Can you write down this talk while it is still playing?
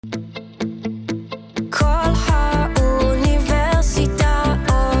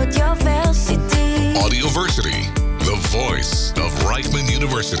Reichman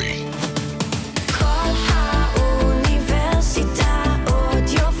University.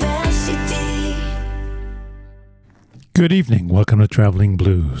 Good evening. Welcome to Traveling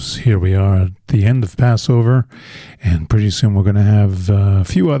Blues. Here we are at the end of Passover, and pretty soon we're going to have a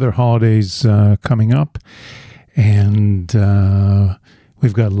few other holidays coming up. And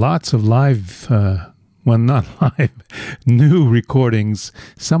we've got lots of live, not live, new recordings.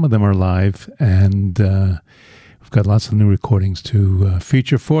 Some of them are live, and we've got lots of new recordings to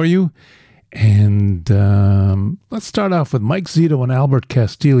feature for you. And let's start off with Mike Zito and Albert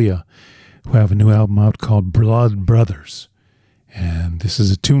Castilla, who have a new album out called Blood Brothers. And this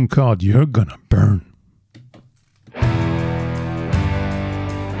is a tune called You're Gonna Burn.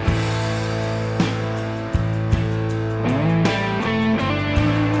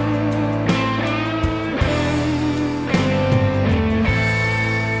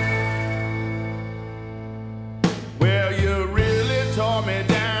 Well, you really tore me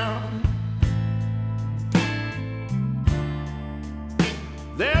down.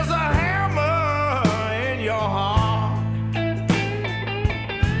 There's a your heart.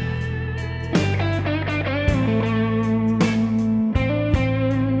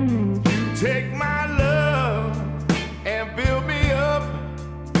 You take my love and build me up,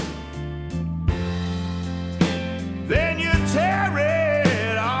 then you tear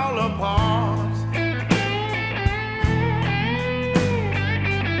it all apart.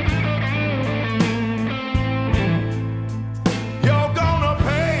 You're gonna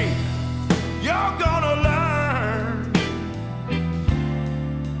pay, you're gonna learn.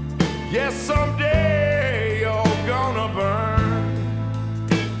 Yes, someday you're gonna burn.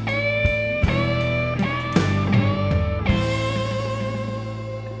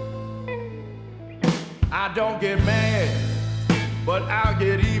 I don't get mad, but I'll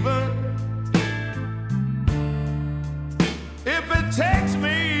get even. If it takes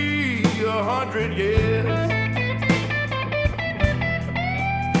me 100 years.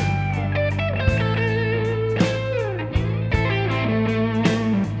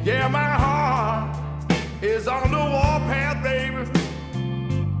 Yeah, my heart is on the warpath, baby,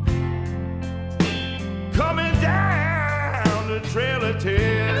 coming down the trail of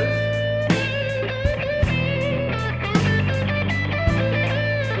tears.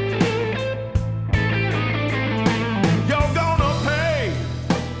 You're gonna pay,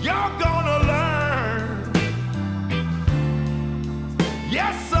 you're gonna learn.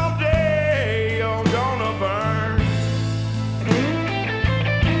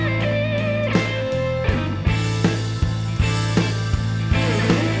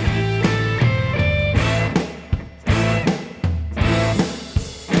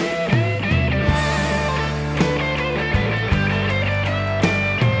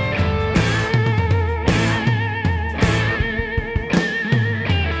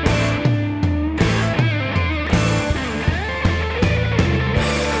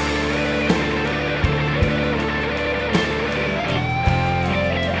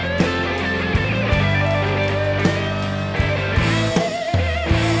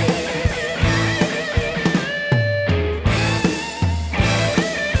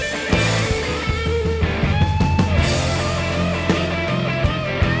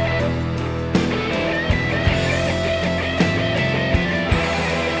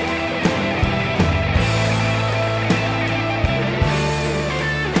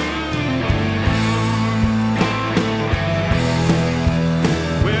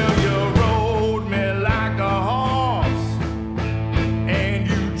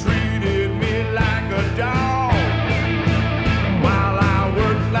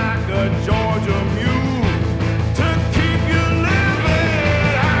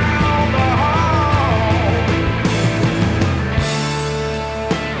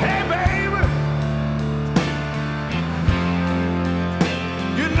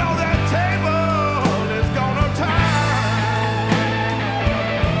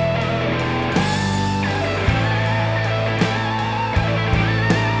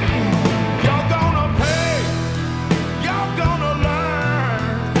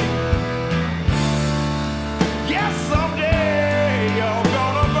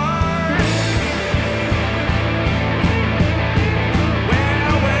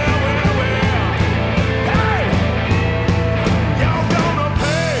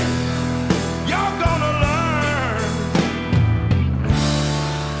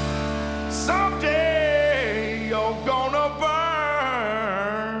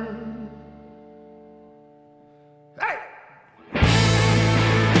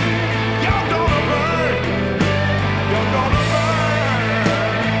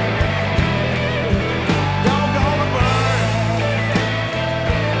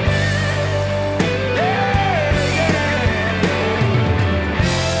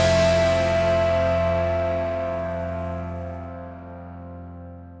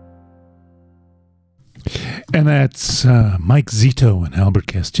 And that's Mike Zito and Albert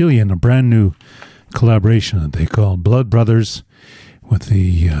Castiglia in a brand new collaboration that they call Blood Brothers with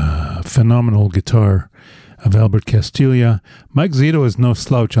the phenomenal guitar of Albert Castiglia. Mike Zito is no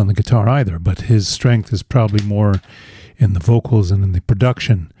slouch on the guitar either, but his strength is probably more in the vocals and in the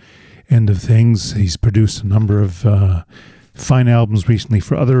production end of things. He's produced a number of fine albums recently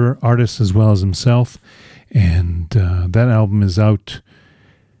for other artists as well as himself, and that album is out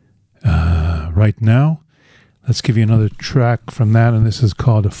right now. Let's give you another track from that, and this is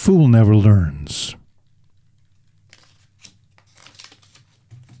called A Fool Never Learns.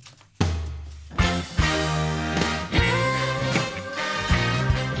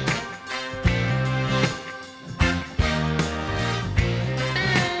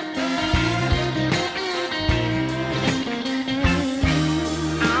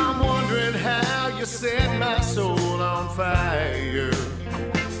 I'm wondering how you set my soul on fire.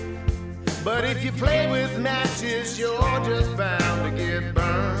 But if you play with matches, you're just bound to get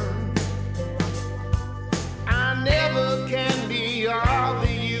burned. I never can be all that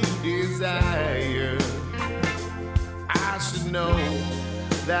you desire. I should know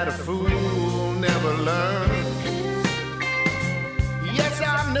that a fool never learns. Yes,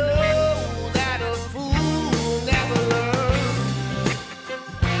 I know that a fool never learns.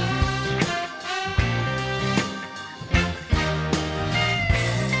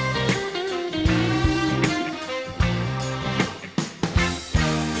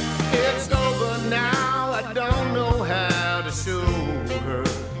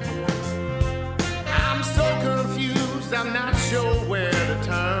 I'm not sure where to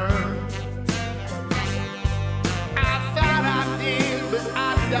turn. I thought I did, but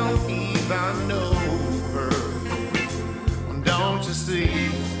I don't even know her. Don't you see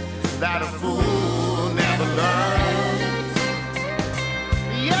that a fool never learns?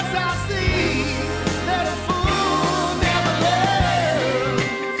 Yes, I see that a fool never learns.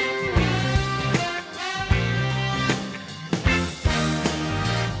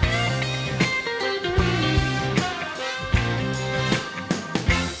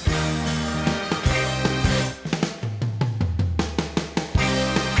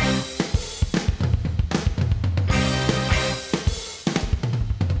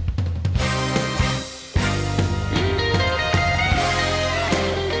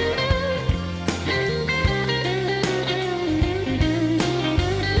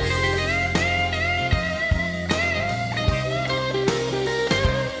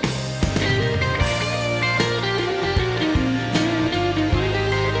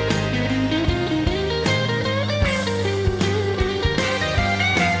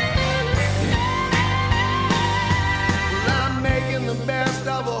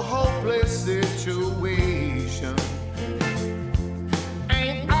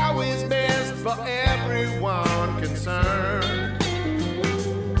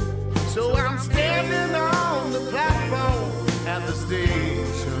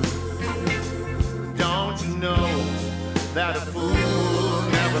 That a fool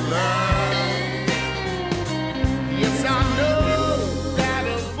never learns. Yes, I know that a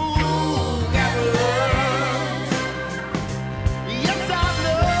fool never learns. Yes, I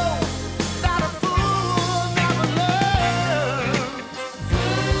know that a fool never learns.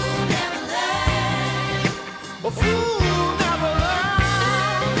 Fool never learns. A fool never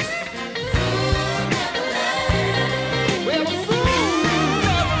learns. Fool never learns. Well, a fool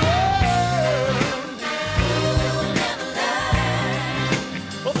never learns.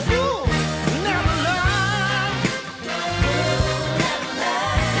 A fool never learns.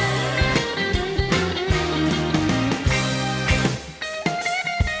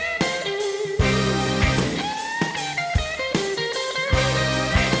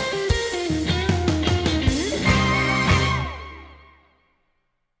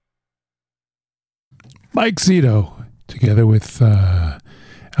 Mike Zito, together with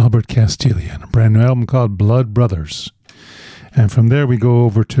Albert Castiglia, and a brand new album called Blood Brothers. And from there we go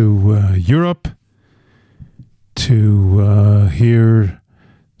over to Europe to hear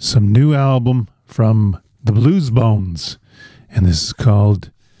some new album from the Blues Bones. And this is called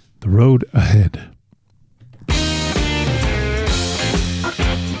The Road Ahead.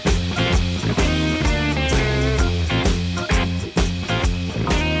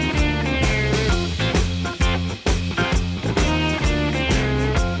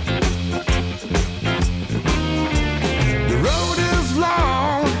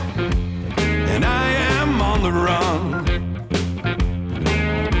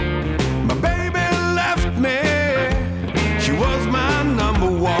 She was my number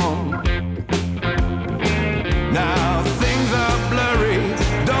one.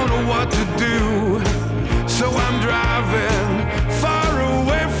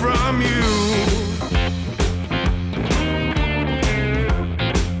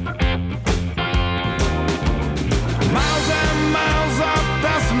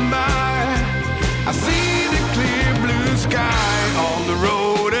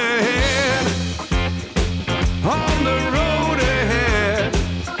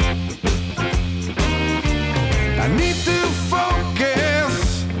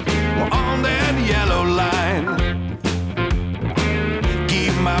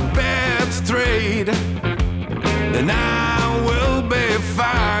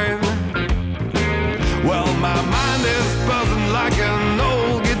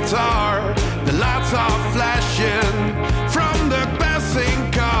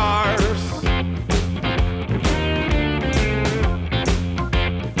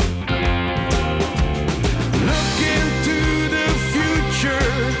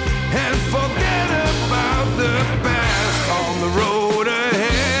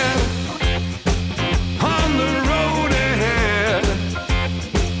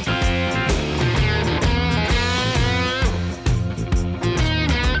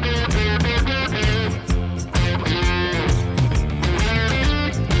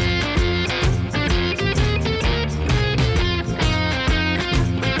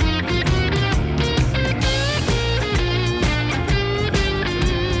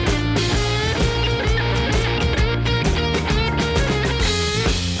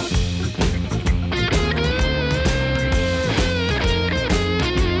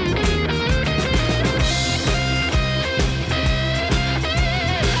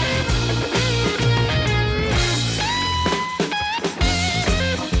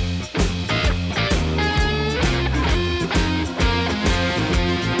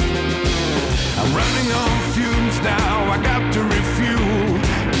 now, I got to refuel.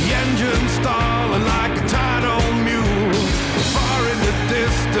 The engine stalling like a tired old mule. Far in the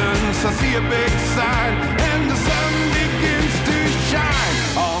distance, I see a big sign, and the sun begins to shine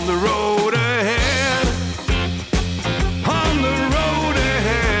on the road ahead. On the road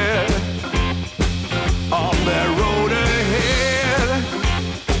ahead. On that road ahead.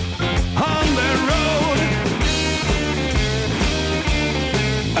 On that road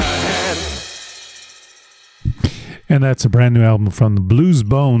ahead. And that's a brand new album from the Blues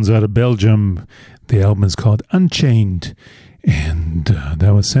Bones out of Belgium. The album is called Unchained, and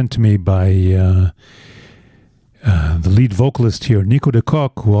that was sent to me by the lead vocalist here, Nico de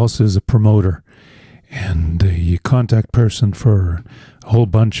Kock, who also is a promoter and the contact person for a whole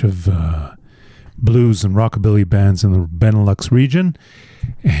bunch of blues and rockabilly bands in the Benelux region.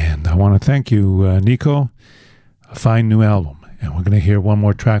 And I want to thank you, Nico. A fine new album. And we're going to hear one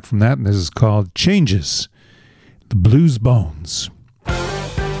more track from that, and this is called Changes, the Blues Bones.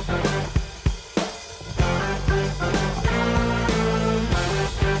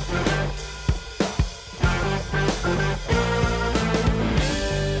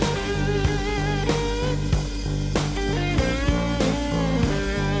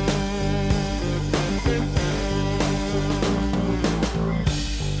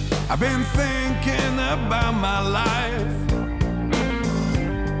 I've been thinking about my life,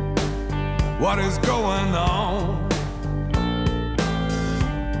 what is going on?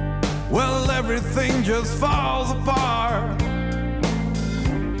 Well, everything just falls apart,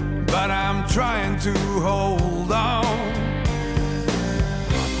 but I'm trying to hold on.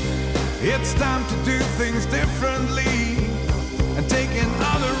 It's time to do things differently and taking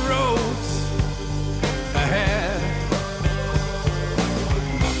other roads ahead.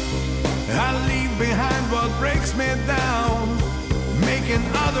 I leave behind what breaks me down, making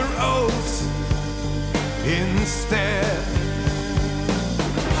other oaths instead.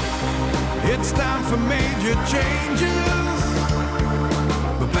 It's time for major changes.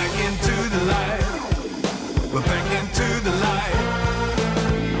 We're back into the light. We're back into the light.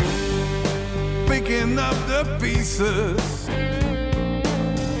 Picking up the pieces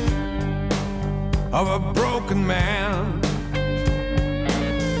of a broken man,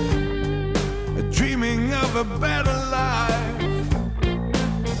 dreaming of a better life,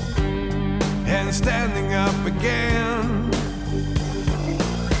 and standing up again.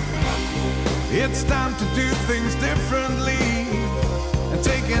 It's time to do things differently and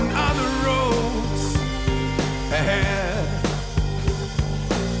taking other roads ahead.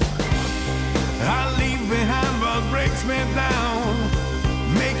 I leave behind what breaks me down,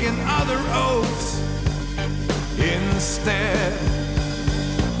 making other oaths instead.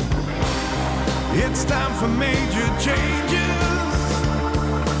 It's time for major changes.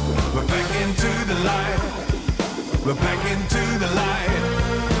 We're back into the light. We're back into the light.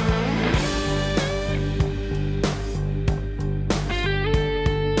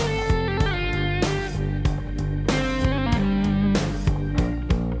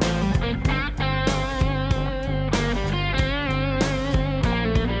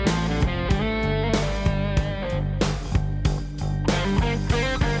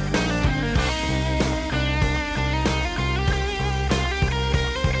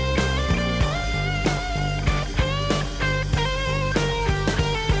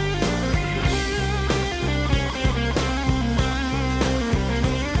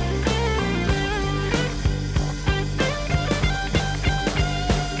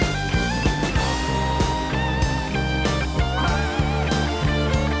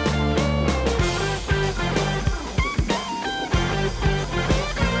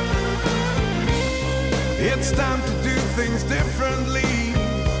 It's time to do things differently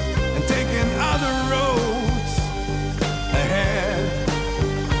and taking other roads ahead.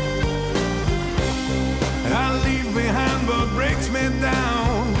 I leave behind what breaks me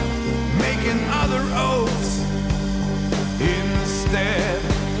down, making other oaths instead.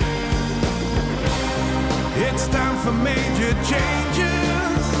 It's time for major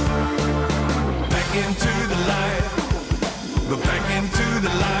changes. Back into the light. But back into the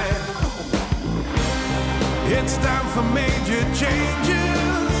light. It's time for major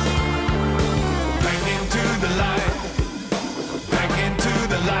changes. Back into the light. Back into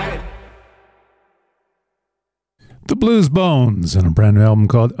the light. The Blues Bones and a brand new album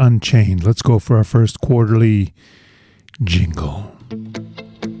called Unchained. Let's go for our first quarterly jingle.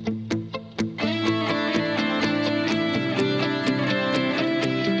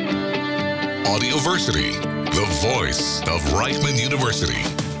 AudioVersity, the voice of Reichman University.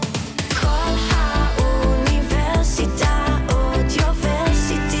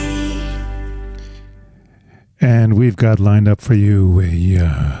 And we've got lined up for you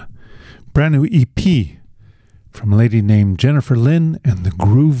a brand new EP from a lady named Jennifer Lynn and the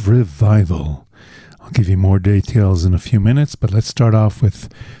Groove Revival. I'll give you more details in a few minutes, but let's start off with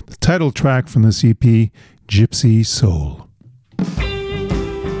the title track from this EP, Gypsy Soul.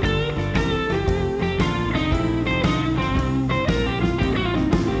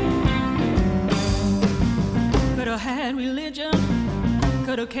 Could have had religion,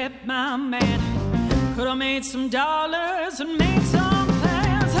 could have kept my man, could have made some dollars and made some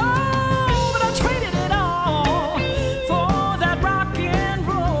plans. Oh, but I traded it all for that rock and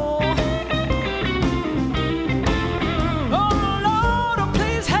roll. Oh, Lord, oh,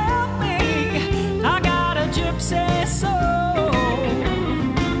 please help me. I got a gypsy soul.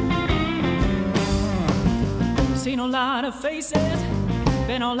 Seen a lot of faces,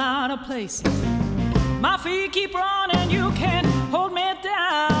 been a lot of places. My feet keep running, you can't hold me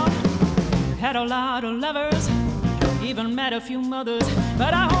down. Had a lot of lovers, even met a few mothers,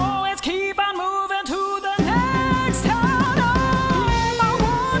 but I always keep on moving to the next town. Oh, my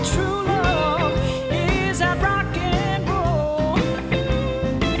one true love is that rock and roll.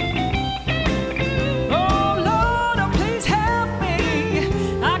 Oh, Lord, oh, please help me.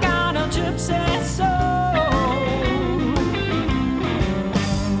 I got a gypsy soul.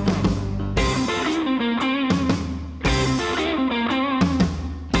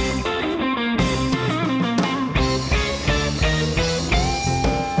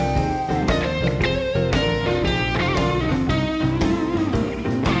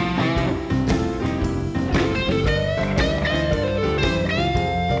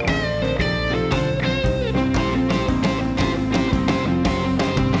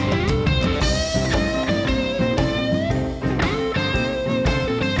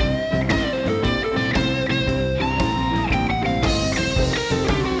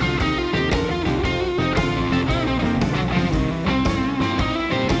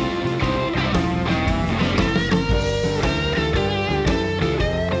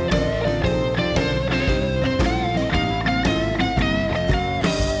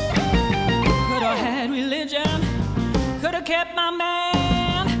 Kept my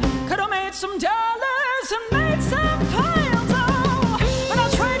man, could have made some dollars and made some plans. Oh, but I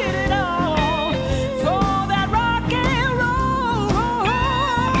traded it all for that rock and roll.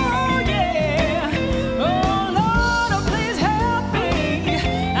 Oh, yeah. Oh, Lord, oh, please help me.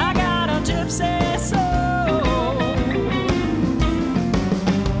 I got a gypsy soul.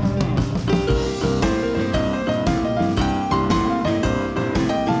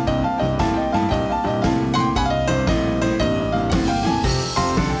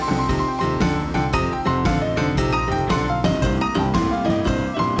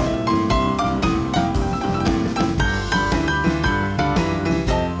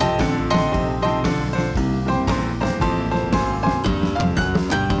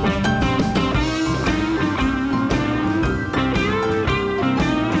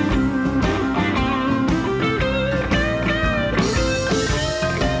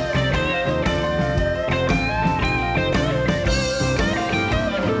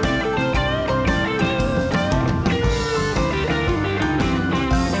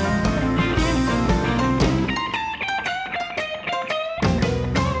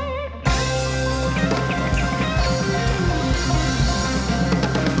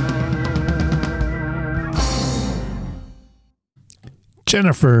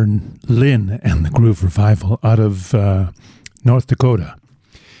 Jennifer Lynn and the Groove Revival out of North Dakota.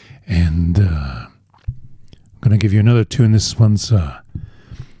 And I'm going to give you another tune. This one's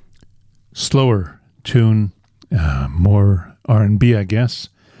slower tune, more R&B, I guess.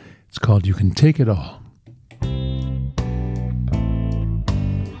 It's called You Can Take It All.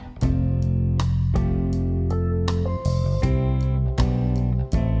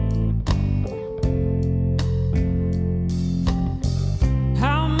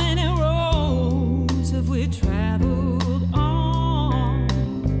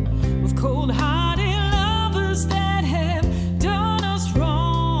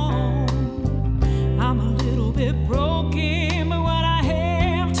 Broken, but what I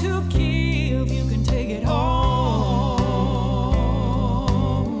have to give, you can take it all.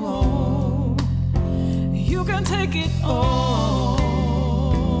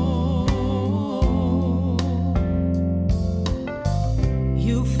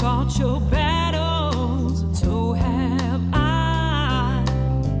 fought your battles, and so have I.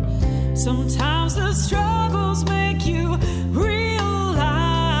 Sometimes the struggles make you realize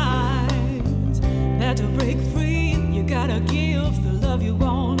that to break free, you gotta give the love you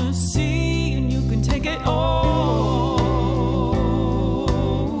wanna see, and you can take it all.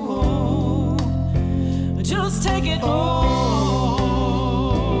 Just Just take it all.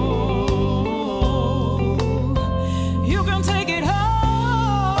 You can take it all.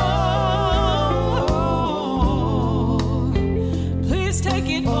 Please take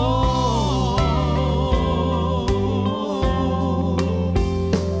it all.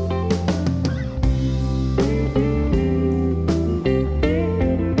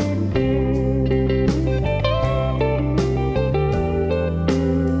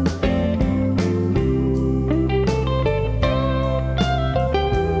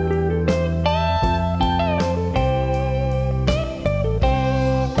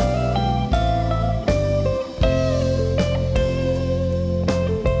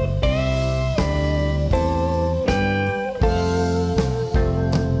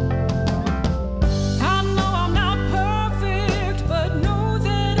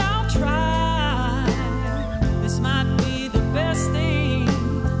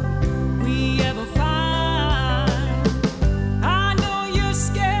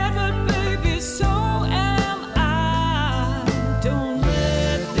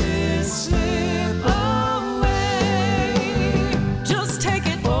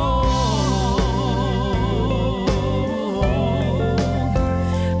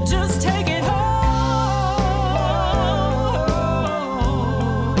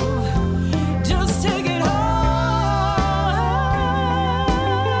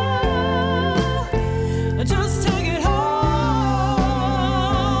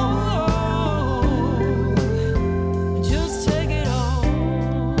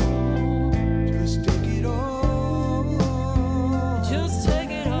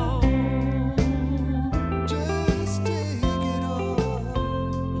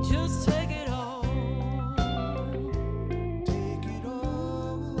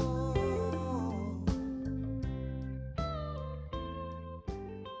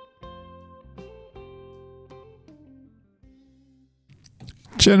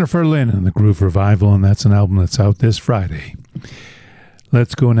 Jennifer Lynn and the Groove Revival, and that's an album that's out this Friday.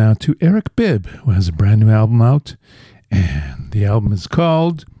 Let's go now to Eric Bibb, who has a brand new album out, and the album is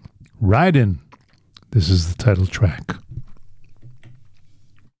called Ridin'. This is the title track.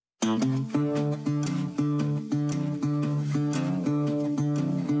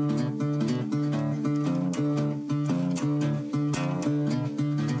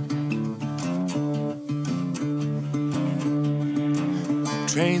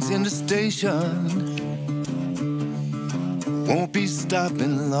 Trains in the station won't be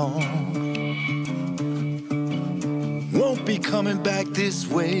stopping long. Won't be coming back this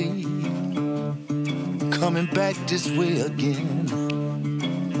way. Coming back this way again.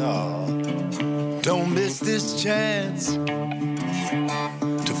 Oh, don't miss this chance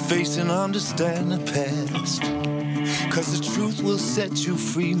to face and understand the past. 'Cause the truth will set you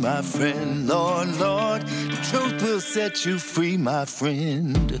free, my friend. Lord, Lord, the truth will set you free, my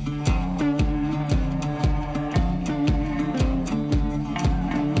friend.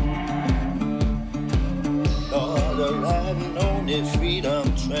 Lord, I'm riding on this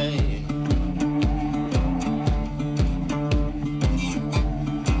freedom train.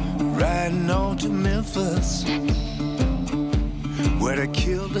 Riding on to Memphis, where they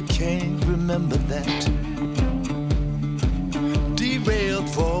killed the king, remember that. Derailed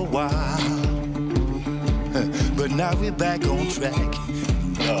for a while, but now we're back on track.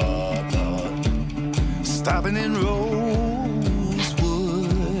 Lord, Lord. Stopping in Rosewood,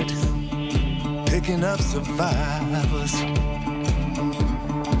 picking up survivors.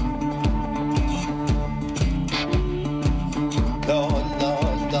 Lord,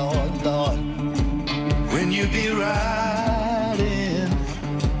 Lord, Lord, Lord, when you be riding,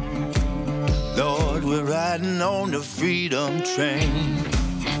 Lord, we're riding on the freedom train.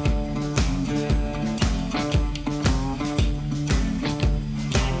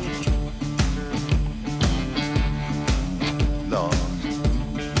 Lord.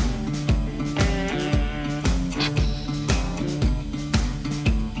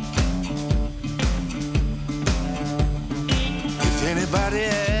 If anybody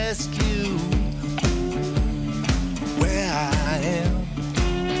asks you where I am,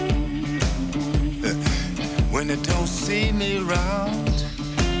 when they don't see me round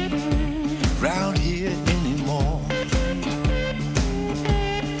here anymore,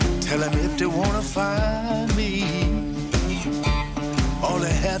 tell them if they wanna find me, all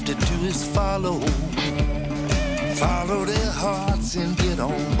they have to do is follow their hearts and get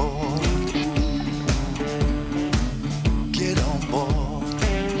on board. Get on board.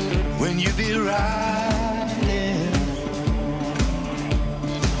 When you be riding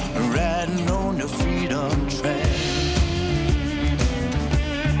on the freedom train.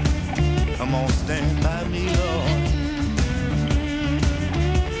 Come on, stand by me, Lord.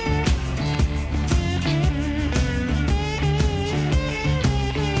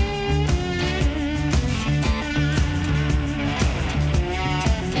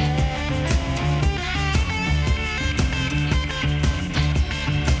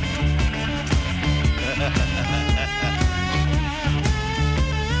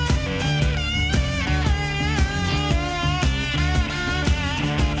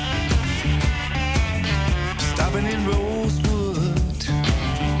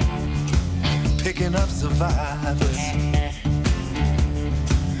 survivors.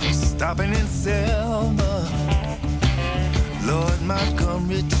 Stopping in Selma, Lord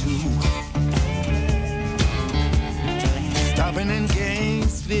Montgomery too. Stopping in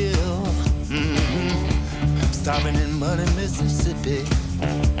Gainesville, stopping in Muddy, Mississippi.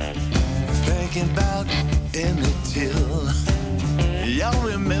 Thinking about Emmett Till. Y'all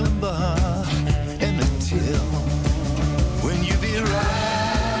remember Emmett Till? When you be riding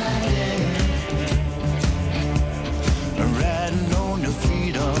on the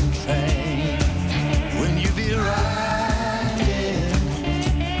freedom train. When you be riding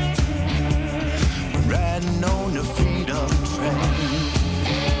on the freedom train.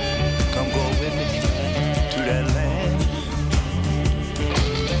 Come go with me to that land.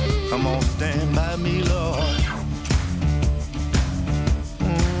 Come on, stand by me, Lord.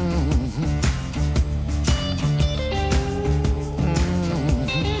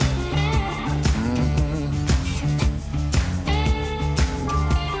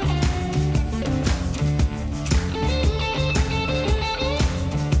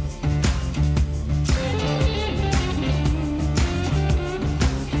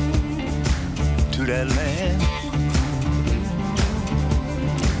 That land.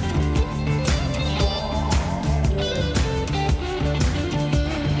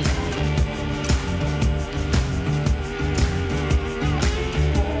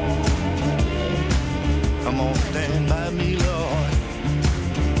 Come on, stand by me, Lord.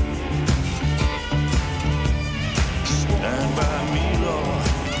 Stand by me, Lord.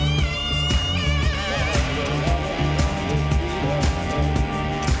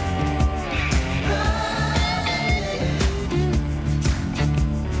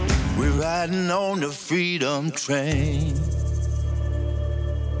 Riding on the freedom train.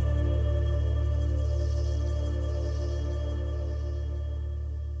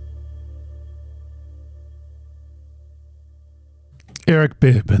 Eric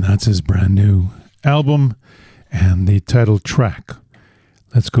Bibb, and that's his brand new album and the title track.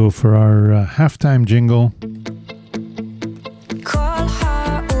 Let's go for our halftime jingle.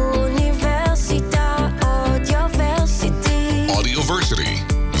 AudioVersity,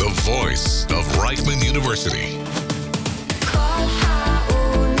 the voice of Reichman University.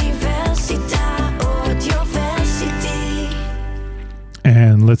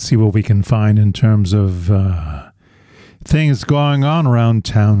 And let's see what we can find in terms of things going on around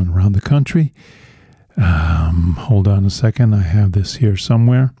town and around the country. Hold on a second. I have this here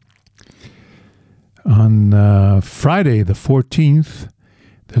somewhere. On Friday, the 14th,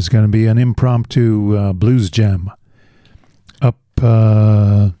 there's going to be an impromptu blues jam up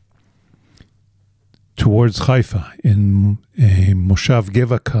towards Haifa in a Moshav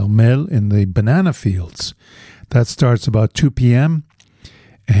Geva Carmel in the banana fields. That starts about 2 p.m.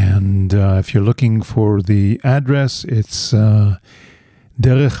 And if you're looking for the address, it's Derech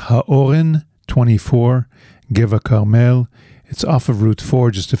HaOren 24, Geva Carmel. It's off of Route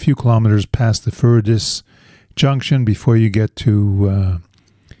 4, just a few kilometers past the Furdis Junction before you get to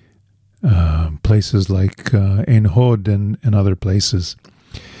places like Ein Hod and other places.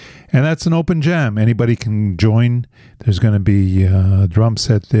 And that's an open jam. Anybody can join. There's going to be a drum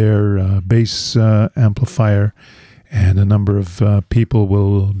set there, bass amplifier, and a number of people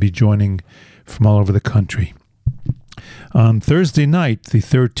will be joining from all over the country. On Thursday night, the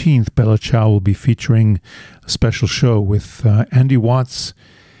 13th, Bella Ciao will be featuring a special show with Andy Watts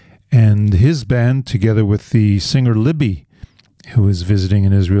and his band, together with the singer Libby, who is visiting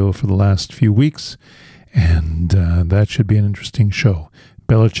in Israel for the last few weeks. And that should be an interesting show.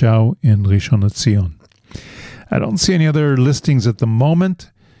 Bella Ciao in Rishon LeZion. I don't see any other listings at the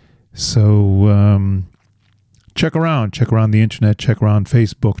moment, so check around the internet, check around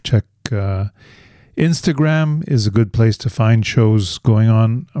Facebook, check Instagram is a good place to find shows going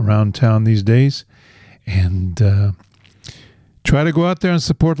on around town these days, and try to go out there and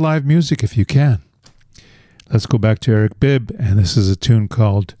support live music if you can. Let's go back to Eric Bibb, and this is a tune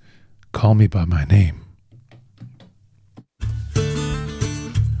called Call Me By My Name.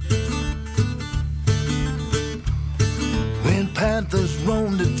 When panthers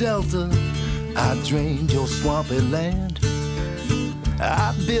roamed the delta, I drained your swampy land.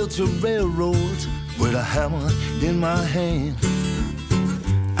 I built your railroads with a hammer in my hand.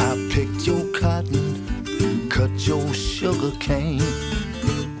 I picked your cotton, cut your sugar cane.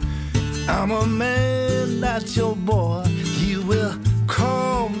 I'm a man, not your boy. You will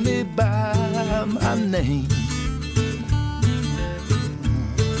call me by my name.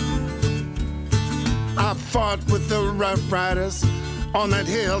 I fought with the Rough Riders on that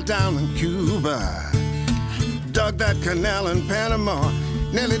hill down in Cuba. Dug that canal in Panama,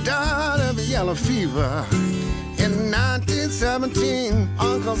 nearly died of yellow fever. In 1917,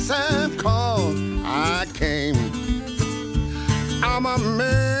 Uncle Sam called, I came. I'm a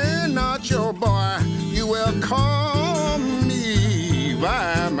man, not your boy. You will call me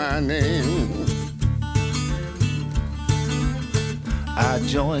by my name. I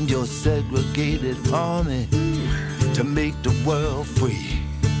joined your segregated army to make the world free.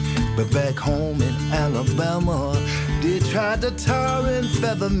 But back home in Alabama, they tried to tar and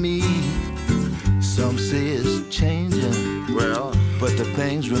feather me. Some say it's changing, Well, but the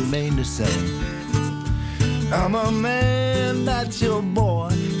things remain the same. I'm a man, not your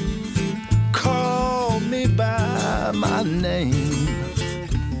boy. Call me by my name.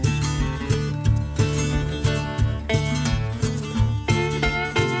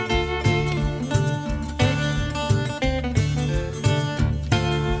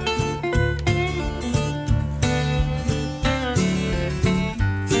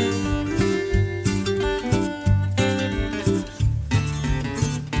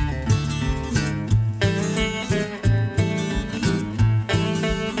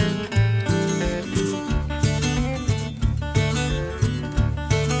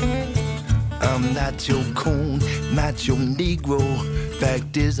 Not your coon, not your Negro.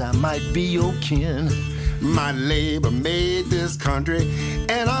 Fact is, I might be your kin. my labor made this country,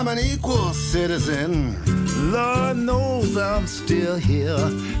 and I'm an equal citizen. Lord knows I'm still here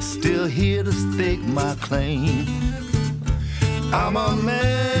to stake my claim. I'm a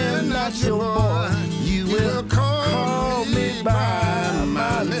man, not your boy. You will call me by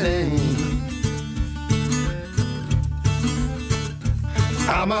my name.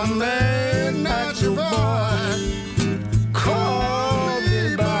 I'm a man, not your boy. Call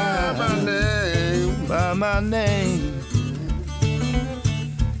me by my name. By my name.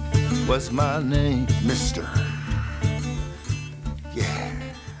 What's my name? Mister. Yeah.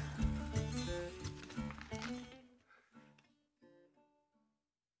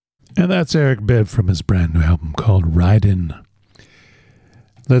 And that's Eric Bibb from his brand new album called Ridin'.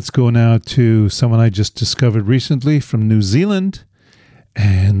 Let's go now to someone I just discovered recently from New Zealand.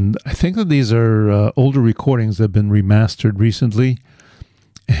 And I think that these are older recordings that have been remastered recently.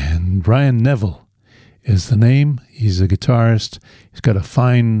 And Ryan Neville is the name. He's a guitarist. He's got a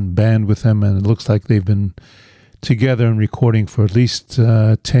fine band with him, and it looks like they've been together and recording for at least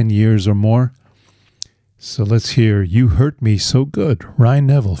 10 years or more. So let's hear You Hurt Me So Good, Ryan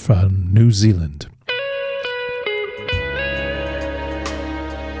Neville from New Zealand.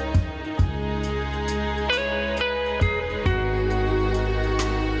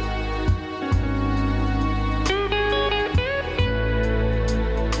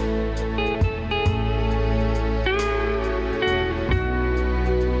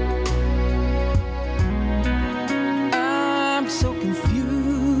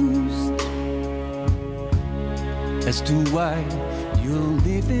 As to why you're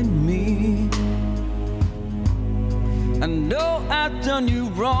leaving me. I know I've done you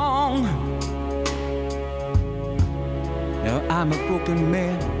wrong. Now I'm a broken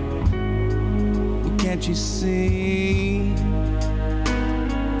man. Can't you see?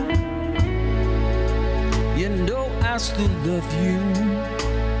 You know I still love you.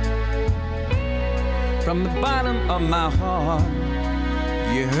 From the bottom of my heart,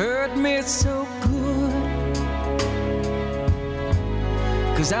 you hurt me so good.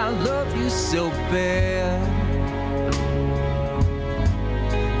 'Cause I love you so bad,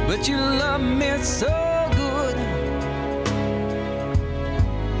 but you love me so good,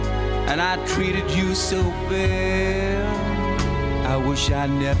 and I treated you so bad. I wish I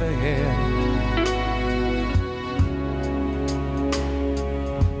never had.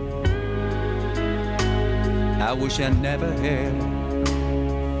 I wish I never had.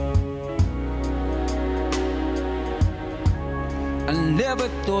 I never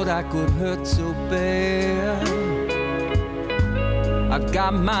thought I could hurt so bad. I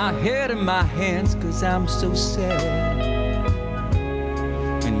got my head in my hands 'cause I'm so sad.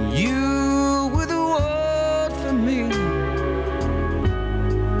 And you were the one for me,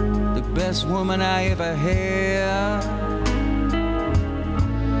 the best woman I ever had.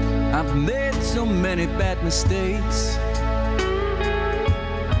 I've made so many bad mistakes,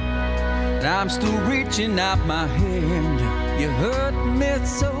 and I'm still reaching out my hand. You hurt me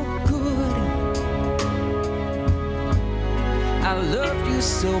so good. I loved you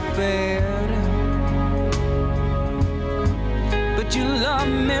so bad, but you love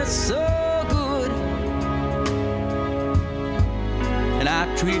me so good, and I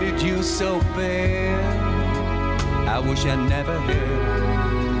treated you so bad. I wish I never had.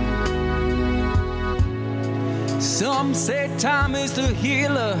 Some say time is the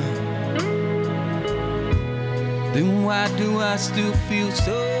healer. Then why do I still feel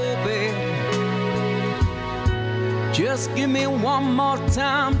so bad? Just give me one more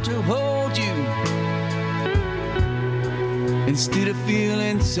time to hold you, instead of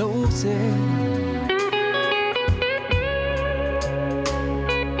feeling so sad.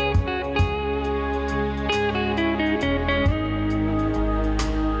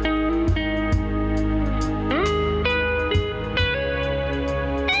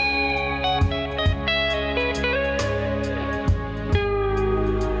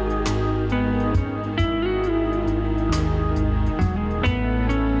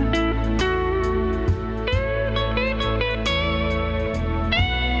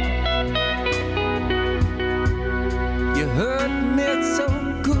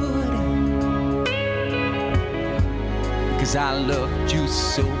 I loved you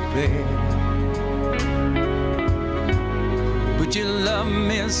so bad, but you love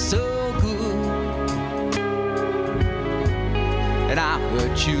me so good, and I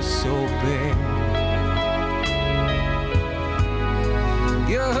hurt you so bad.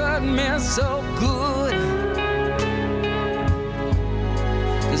 You hurt me so good,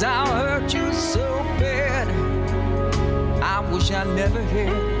 'cause I hurt you so bad. I wish I never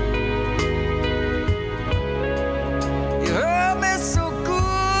had. You hurt me so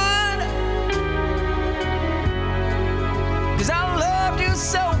good, 'cause I loved you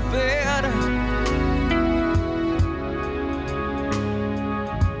so bad.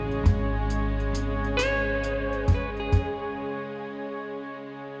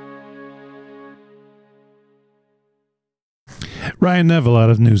 Ryan Neville out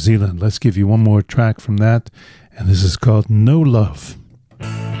of New Zealand. Let's give you one more track from that, and this is called No Love.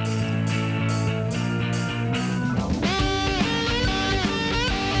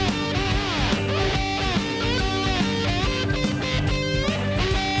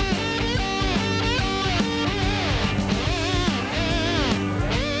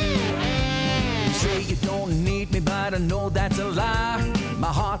 I know that's a lie. My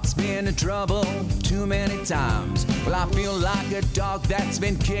heart's been in trouble too many times. Well, I feel like a dog that's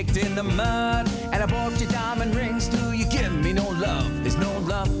been kicked in the mud, and I bought your diamond rings too. You give me no love. There's no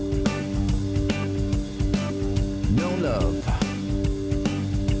love. No love.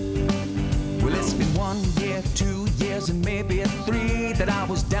 Well, it's been 1 year, 2 years, and maybe 3 that I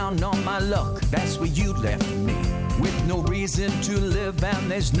was down on my luck. That's where you left me, with no reason to live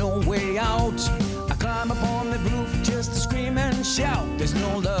and there's no way out. I climb up on the roof just to scream and shout. There's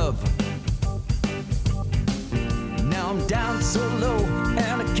no love. Now I'm down so low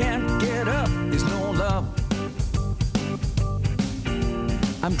and I can't get up. There's no love.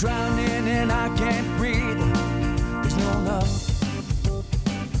 I'm drowning and I can't breathe. There's no love.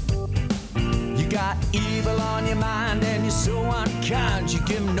 You got evil on your mind and you're so unkind. You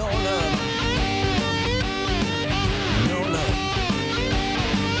give no love. No love.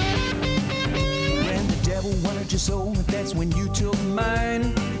 When the devil wanted your soul, that's when you took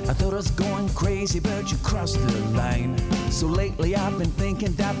mine. I thought I was going crazy, but you crossed the line. So lately I've been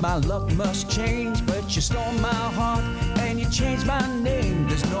thinking that my luck must change, but you stole my heart and you changed my name.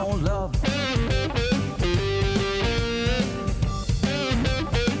 There's no love.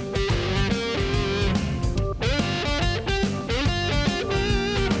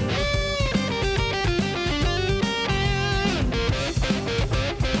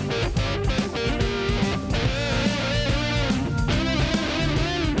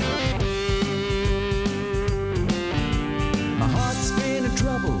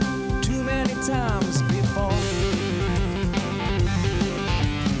 Times before.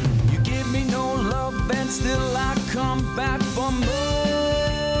 You give me no love and still I come back for more.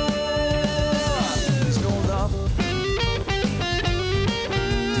 There's no love.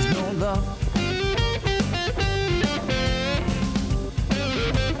 There's no love.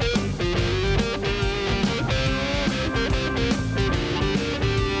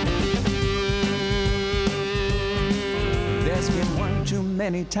 There's been one too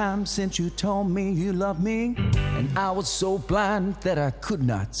many times since you told me you loved me, and I was so blind that I could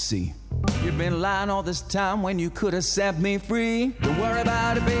not see. You've been lying all this time when you could have set me free. Don't worry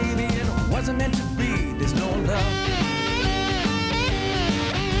about it, baby, it wasn't meant to be. There's no love.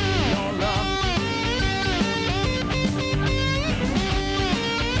 No love.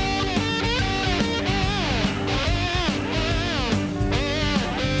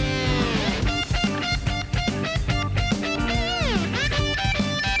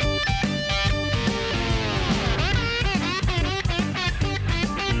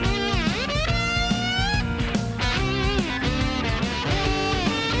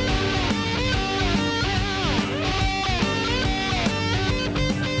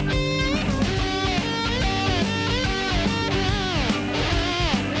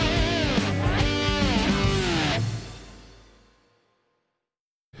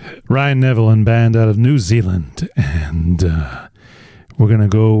 Ryan Neville and band out of New Zealand. And we're going to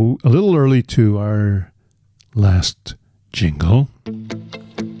go a little early to our last jingle.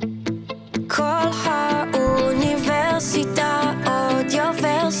 Call her Università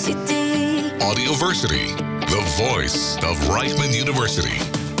AudioVersity. AudioVersity, the voice of Reichman University.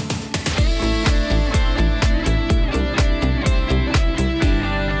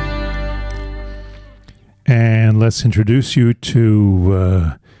 And let's introduce you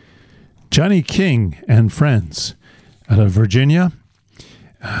to Johnny King and friends out of Virginia.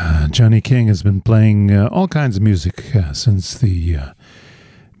 Johnny King has been playing all kinds of music since the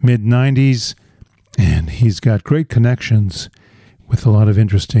mid-90s, and he's got great connections with a lot of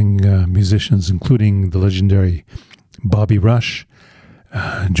interesting musicians, including the legendary Bobby Rush,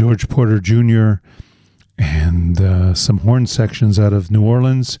 George Porter Jr., and some horn sections out of New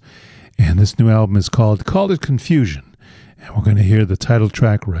Orleans. And this new album is called Call It Confusion. And we're going to hear the title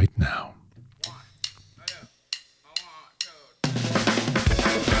track right now.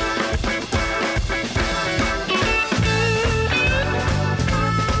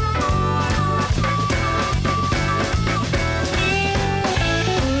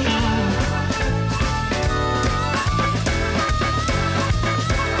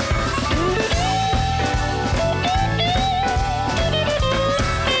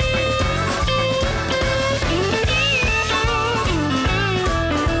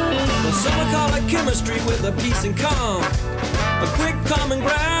 With a peace and calm, a quick common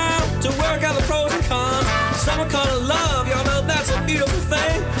ground to work out the pros and cons. Some call it love, y'all know that's a beautiful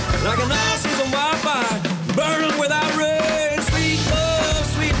thing. Like an all-season wildfire, burning without rain. Sweet love,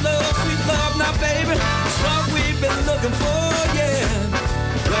 sweet love, sweet love, now baby, it's what we've been looking for, yeah.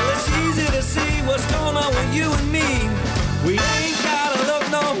 Well, it's easy to see what's going on with you and me. We ain't gotta look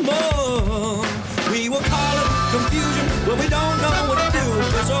no more. We will call it confusion when we don't know what to do.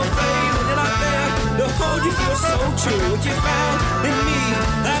 We're so afraid when you're not there to hold you feel so true. What you found in me,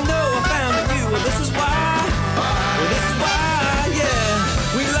 I know I found in you. Well, this is why,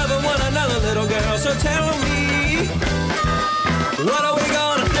 yeah, we love one another, little girl. So tell me, what are we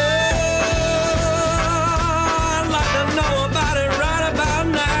gonna do? I'd like to know about it right about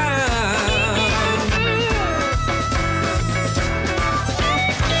now.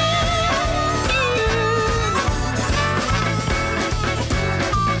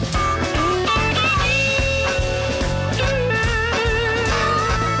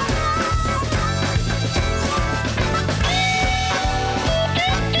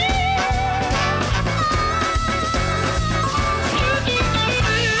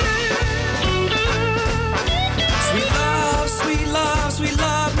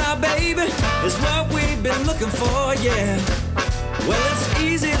 Is what we've been looking for, yeah. Well, it's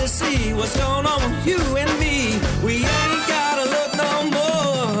easy to see what's going on with you and me. We ain't gotta look no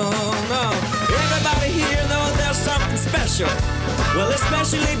more, no. Everybody here knows there's something special. Well,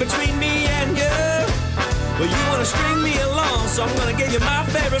 especially between me and you. Well, you wanna string me along, so I'm gonna give you my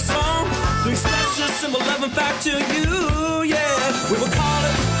favorite song to express this simple love and fact to you, yeah. We will call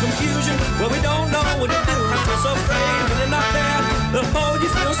it confusion, well, we don't know what to do. We're so afraid when you're not there, the hold you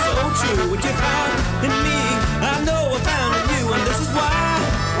feel so true. What you found in me, I know I found in you. And this is why,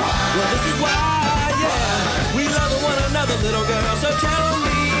 well, this is why, yeah. We love one another, little girl, so tell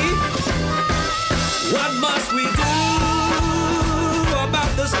me, what must we do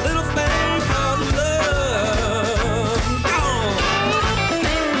about this little thing called love? Go on.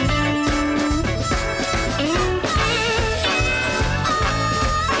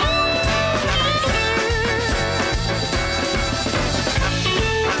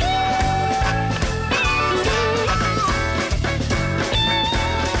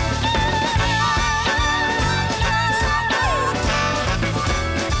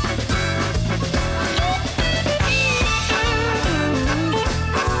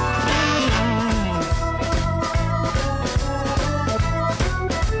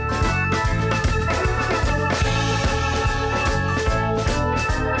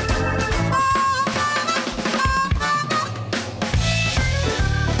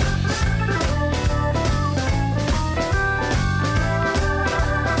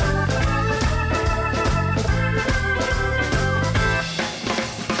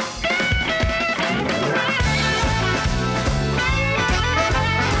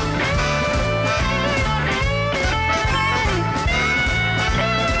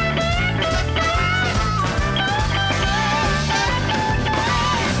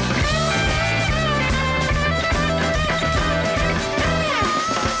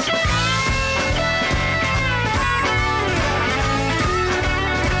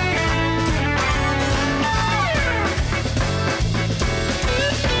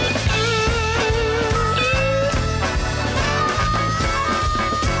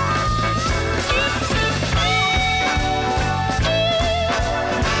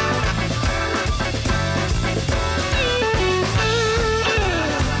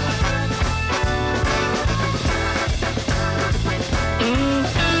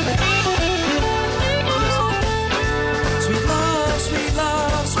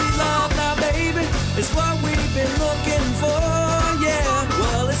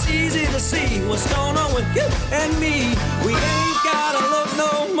 what's going on with you and me. We ain't gotta look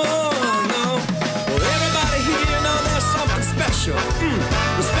no more, no. Well, everybody here know there's something special,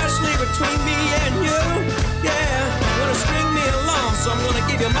 especially between me and you. Yeah, wanna string me along, so I'm gonna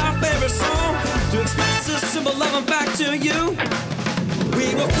give you my favorite song to express this simple loving back to you. We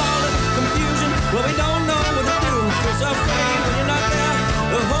will call it confusion, well, we don't know what to do. Feel so afraid when you're not there.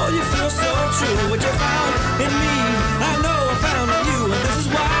 Oh, you feel so true. What you found in me, I know I found in you. And this is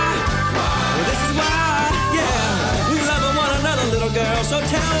why, yeah, we love one another, little girl. So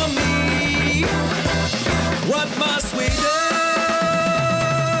tell me, what must we do?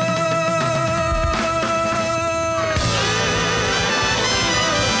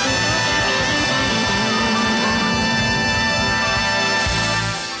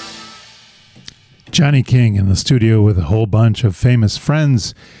 Johnny King in the studio with a whole bunch of famous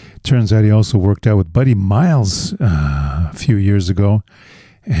friends. Turns out he also worked out with Buddy Miles a few years ago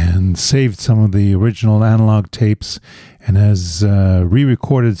and saved some of the original analog tapes and has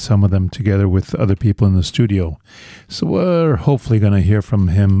re-recorded some of them together with other people in the studio. So we're hopefully going to hear from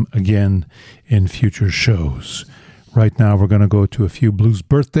him again in future shows. Right now we're going to go to a few blues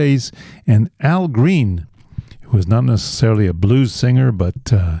birthdays, and Al Green, who is not necessarily a blues singer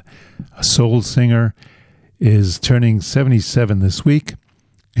but a soul singer, is turning 77 this week,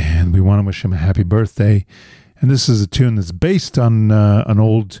 and we want to wish him a happy birthday. And this is a tune that's based on an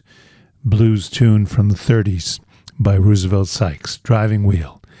old blues tune from the 30s by Roosevelt Sykes, Driving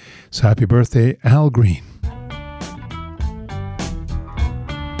Wheel. So happy birthday, Al Green.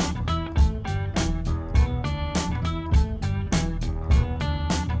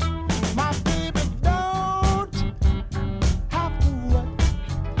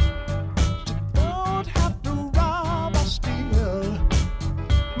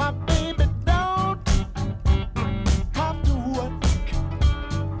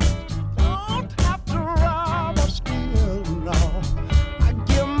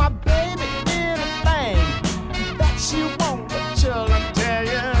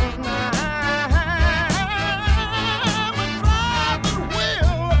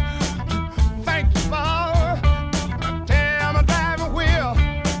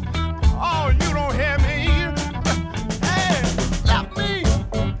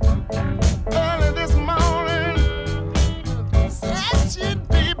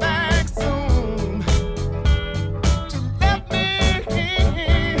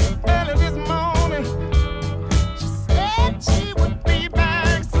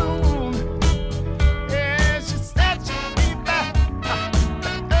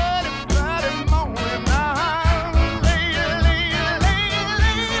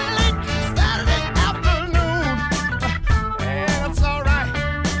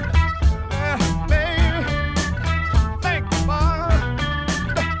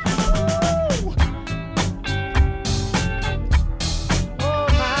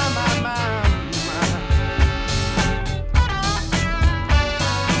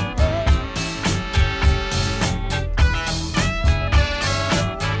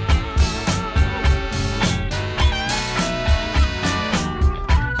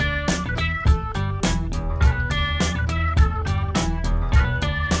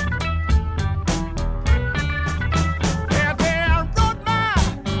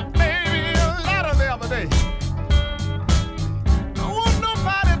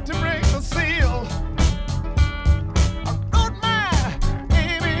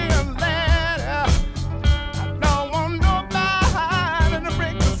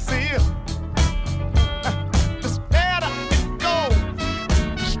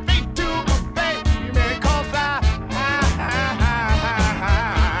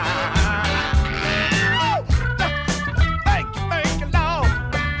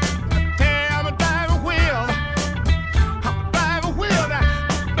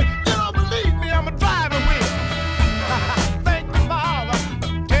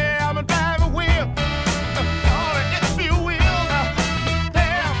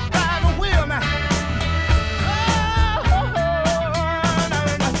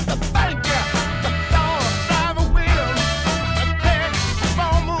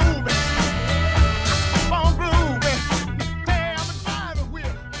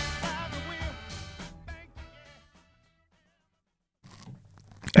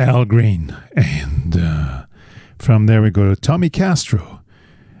 Al Green. And from there we go to Tommy Castro,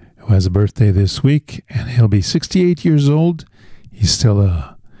 who has a birthday this week, and he'll be 68 years old. He's still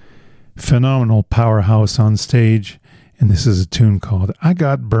a phenomenal powerhouse on stage, and this is a tune called I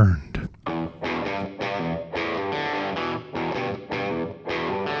Got Burned.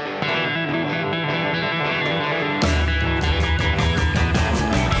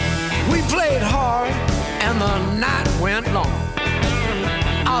 We played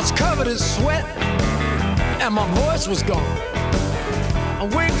covered in sweat, and my voice was gone. I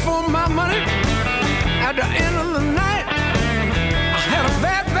waited for my money at the end of the night. I had a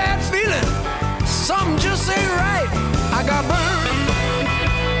bad, bad feeling. Something just ain't right. I got burned.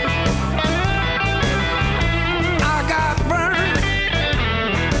 I got burned.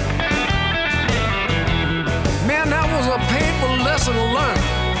 Man, that was a painful lesson to learn.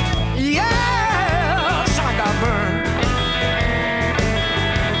 Yes, I got burned.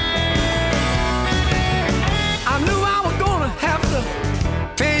 I knew I was gonna have to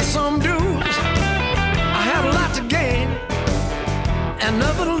pay some dues. I had a lot to gain and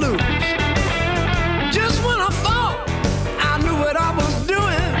nothing to lose. Just when I thought I knew what I was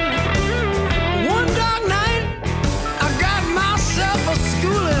doing, one dark night I got myself a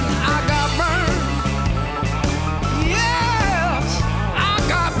schooling. I got burned. Yes, I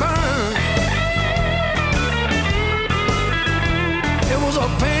got burned. It was a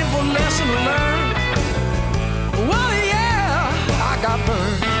painful lesson to learn. Well, yeah, I got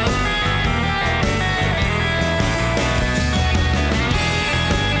burned.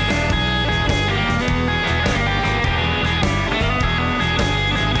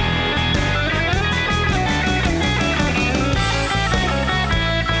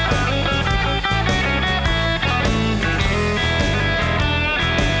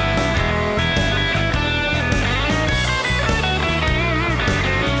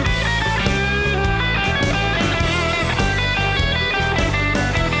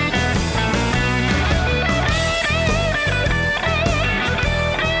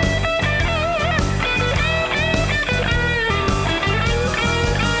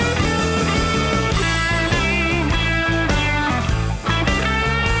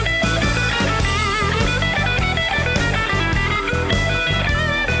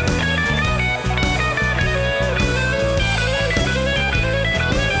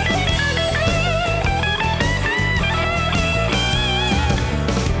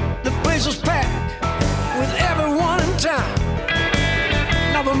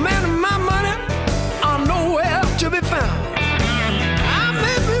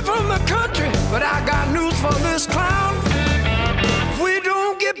 But I got news for this clown. If we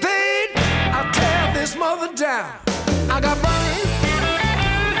don't get paid, I'll tear this mother down. I got burned.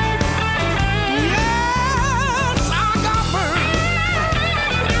 Yes, I got burned.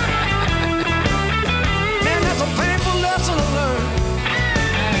 Man, that's a painful lesson to learn.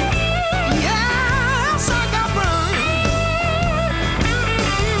 Yes, I got burned.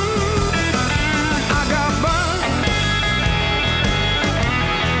 I got burned.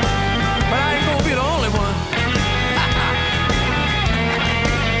 But I ain't gonna be the only one.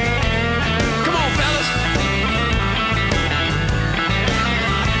 Come on, fellas.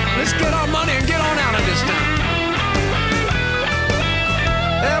 Let's get our money and get on out of this town.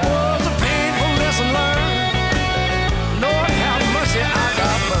 That was a painful lesson learned. Lord have mercy, I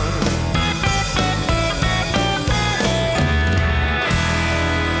got burned.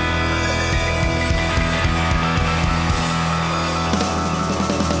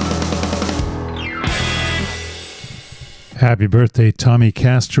 Happy birthday, Tommy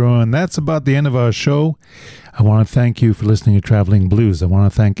Castro. And that's about the end of our show. I want to thank you for listening to Traveling Blues. I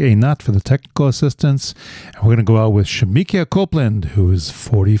want to thank A Nut for the technical assistance. And we're going to go out with Shamikia Copeland, who is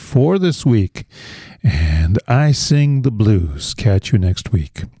 44 this week. And I Sing the Blues. Catch you next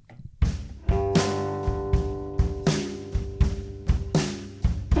week.